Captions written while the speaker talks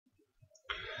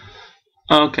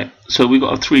Okay, so we've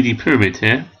got a 3D pyramid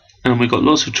here, and we've got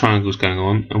lots of triangles going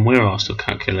on, and we're asked to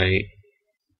calculate,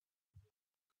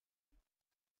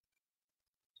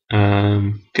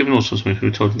 given all sorts of things,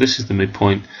 we're told this is the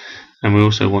midpoint, and we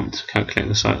also want to calculate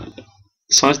the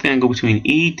size of the angle between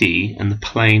ED and the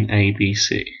plane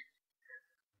ABC.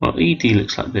 Well, ED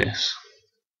looks like this.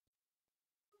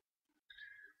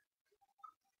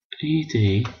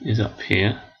 ED is up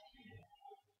here,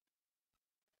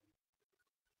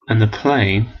 and the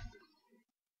plane,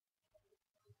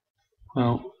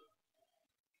 well,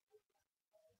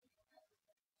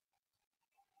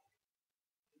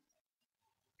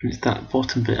 it's that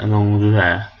bottom bit along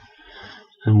there,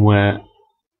 and where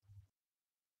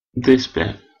this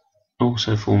bit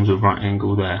also forms a right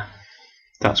angle there.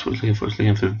 That's what it's looking for. It's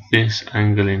looking for this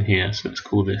angle in here, so let's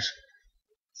call this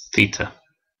theta.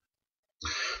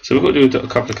 So we've got to do a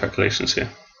couple of calculations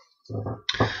here.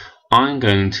 I'm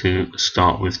going to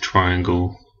start with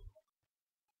triangle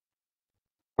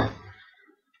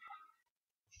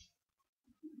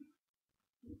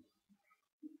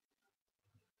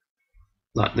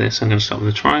like this. I'm going to start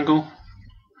with a triangle,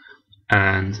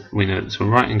 and we know there's a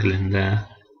right angle in there,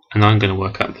 and I'm going to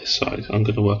work out this side. I'm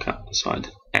going to work out the side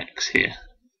x here.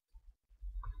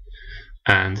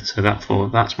 And so therefore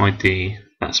that's my D,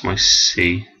 that's my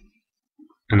C,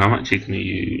 and I'm actually going to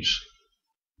use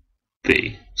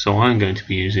B. So I'm going to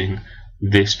be using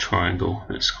this triangle.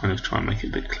 Let's kind of try and make it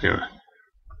a bit clearer.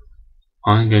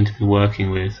 I'm going to be working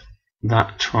with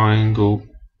that triangle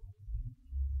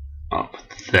up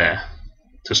there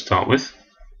to start with.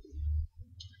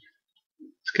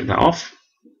 Let's get that off.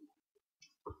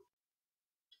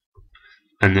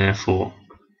 And therefore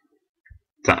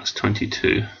that's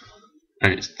 22.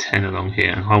 And it's 10 along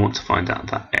here, and I want to find out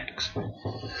that x.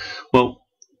 Well,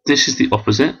 this is the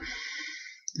opposite,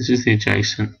 this is the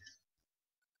adjacent,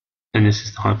 and this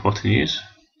is the hypotenuse,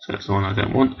 so that's the one I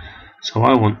don't want. So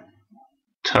I want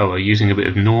TOA using a bit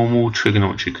of normal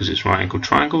trigonometry because it's right angled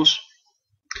triangles.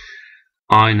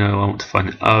 I know I want to find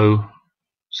an O,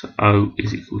 so O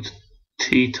is equal to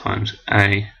T times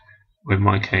A, or in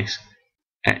my case,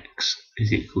 x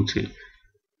is equal to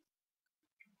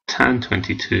tan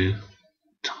 22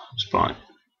 times by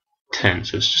 10.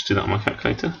 So let's just do that on my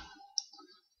calculator.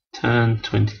 Tan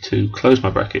 22, close my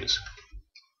brackets,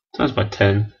 times by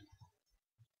 10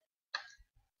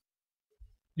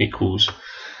 equals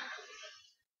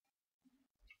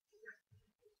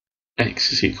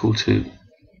x is equal to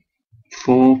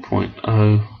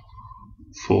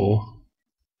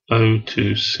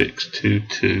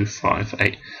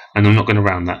 4.04026228. And I'm not going to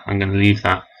round that, I'm going to leave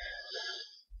that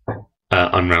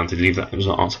unrounded, leave that as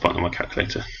an answer button on my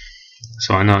calculator.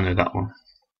 So I know that one. I'm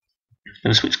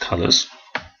going to switch colours.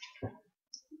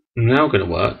 I'm now going to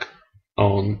work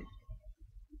on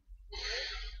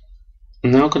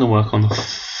the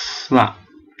flat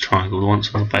triangle, the one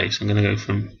on the base. I'm going to go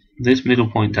from this middle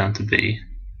point down to B.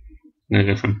 I'm going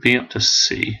to go from B up to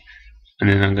C, and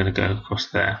then I'm going to go across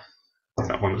there.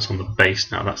 That one that's on the base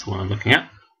now, that's the one I'm looking at.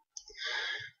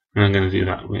 And I'm going to do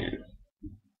that with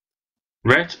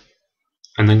red,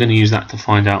 and I'm going to use that to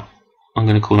find out, I'm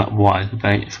going to call that Y, the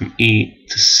from E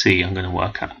to C I'm going to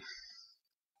work at.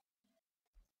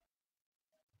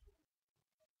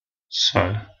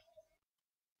 So,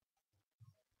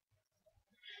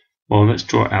 well, let's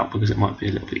draw it out because it might be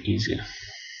a little bit easier.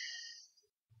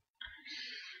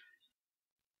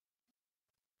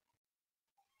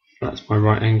 That's my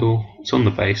right angle. It's on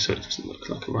the base, so it doesn't look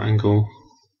like a right angle.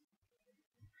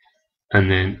 And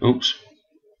then, oops.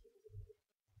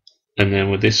 And then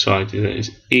with this side, that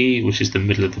is E, which is the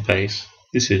middle of the base.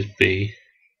 This is B,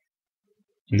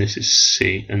 and this is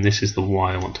C, and this is the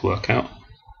Y I want to work out.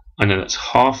 I know that's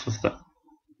half of that.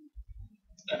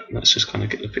 Let's just kind of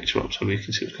get the picture up so we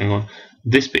can see what's going on.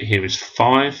 This bit here is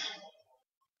 5, which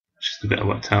is the bit I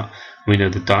worked out. We know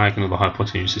the diagonal of the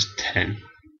hypotenuse is 10.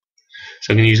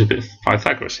 So I'm going to use a bit of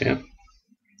Pythagoras here.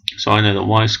 So I know that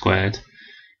y squared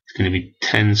is going to be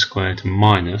 10 squared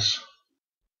minus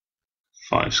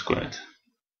 5 squared.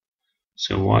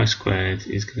 So y squared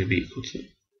is going to be equal to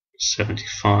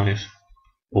 75,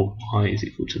 or y is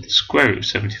equal to the square root of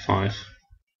 75,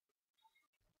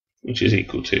 which is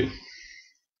equal to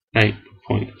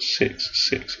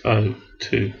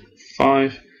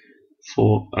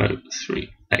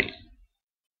 8.660254038.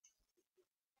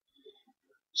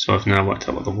 So I've now worked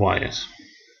out what the y is.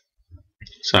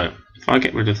 So if I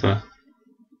get rid of the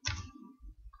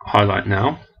highlight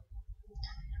now,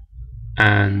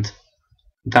 and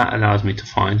that allows me to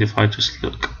find, if I just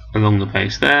look along the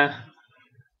base there,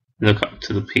 look up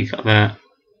to the peak up there,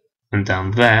 and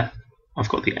down there, I've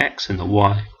got the x and the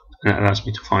y, and that allows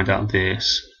me to find out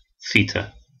this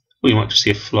theta. Well, you might just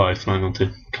see a fly flying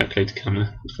onto calculator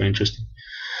camera. It's very interesting.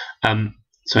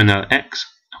 So now x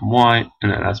and y,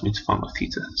 and that allows me to find my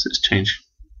theta. So let's change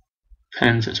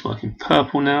pen, so it's working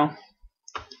purple now.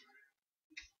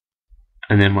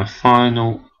 And then my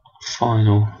final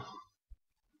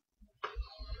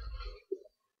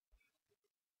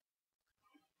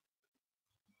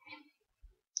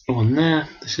one there.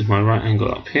 This is my right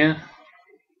angle up here.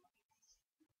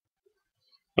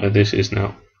 This is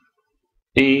now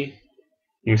E,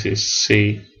 this is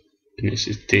C, and this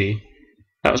is D.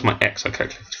 That was my x I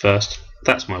calculated first.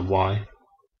 That's my y.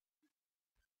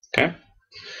 Okay?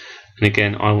 And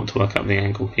again, I want to work out the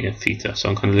angle here, theta. So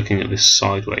I'm kind of looking at this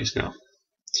sideways now.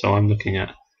 So I'm looking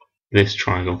at this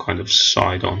triangle kind of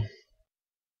side on.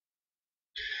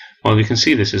 Well, we can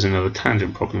see this is another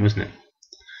tangent problem, isn't it?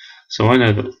 So I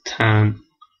know that tan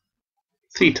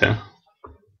theta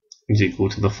is equal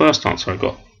to the first answer I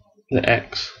got, the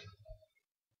x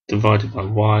divided by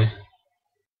y.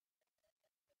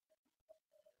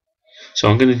 So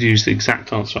I'm going to use the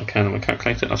exact answer I can on my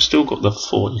calculator. I've still got the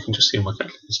 4, you can just see on my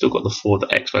calculator, I've still got the 4,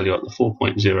 the x value at the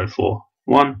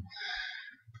 4.041.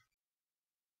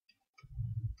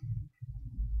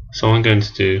 So I'm going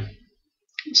to do,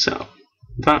 set up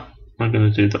that, I'm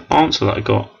going to do the answer that I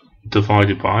got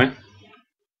divided by,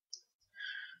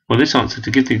 well, this answer,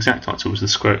 to give the exact answer, was the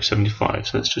square root of 75,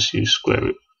 so let's just use square root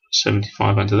of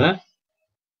 75 under there,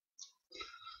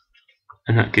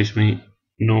 and that gives me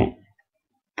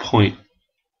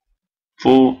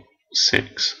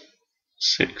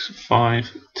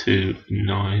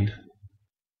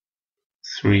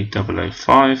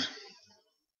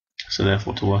So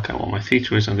therefore, to work out what my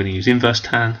theta is, I'm going to use inverse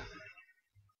tan,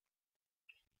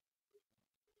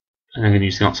 and I'm going to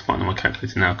use the answer button on my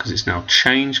calculator now because it's now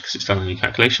changed, because it's done a new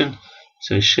calculation.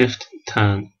 So shift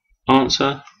tan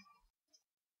answer,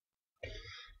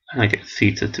 and I get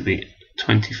theta to be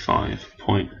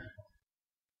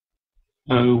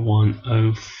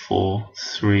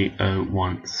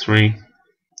 25.01043013.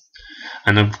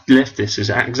 And I've left this as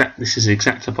exact. This is as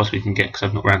exact as I possibly can get because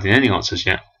I've not rounded any answers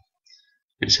yet.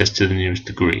 It says to the nearest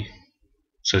degree.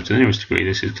 So to the nearest degree,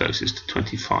 this is closest to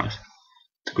 25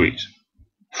 degrees.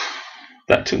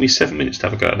 That took me 7 minutes to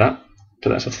have a go at that, but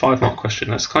that's a 5-mark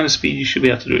question. That's the kind of speed you should be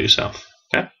able to do it yourself.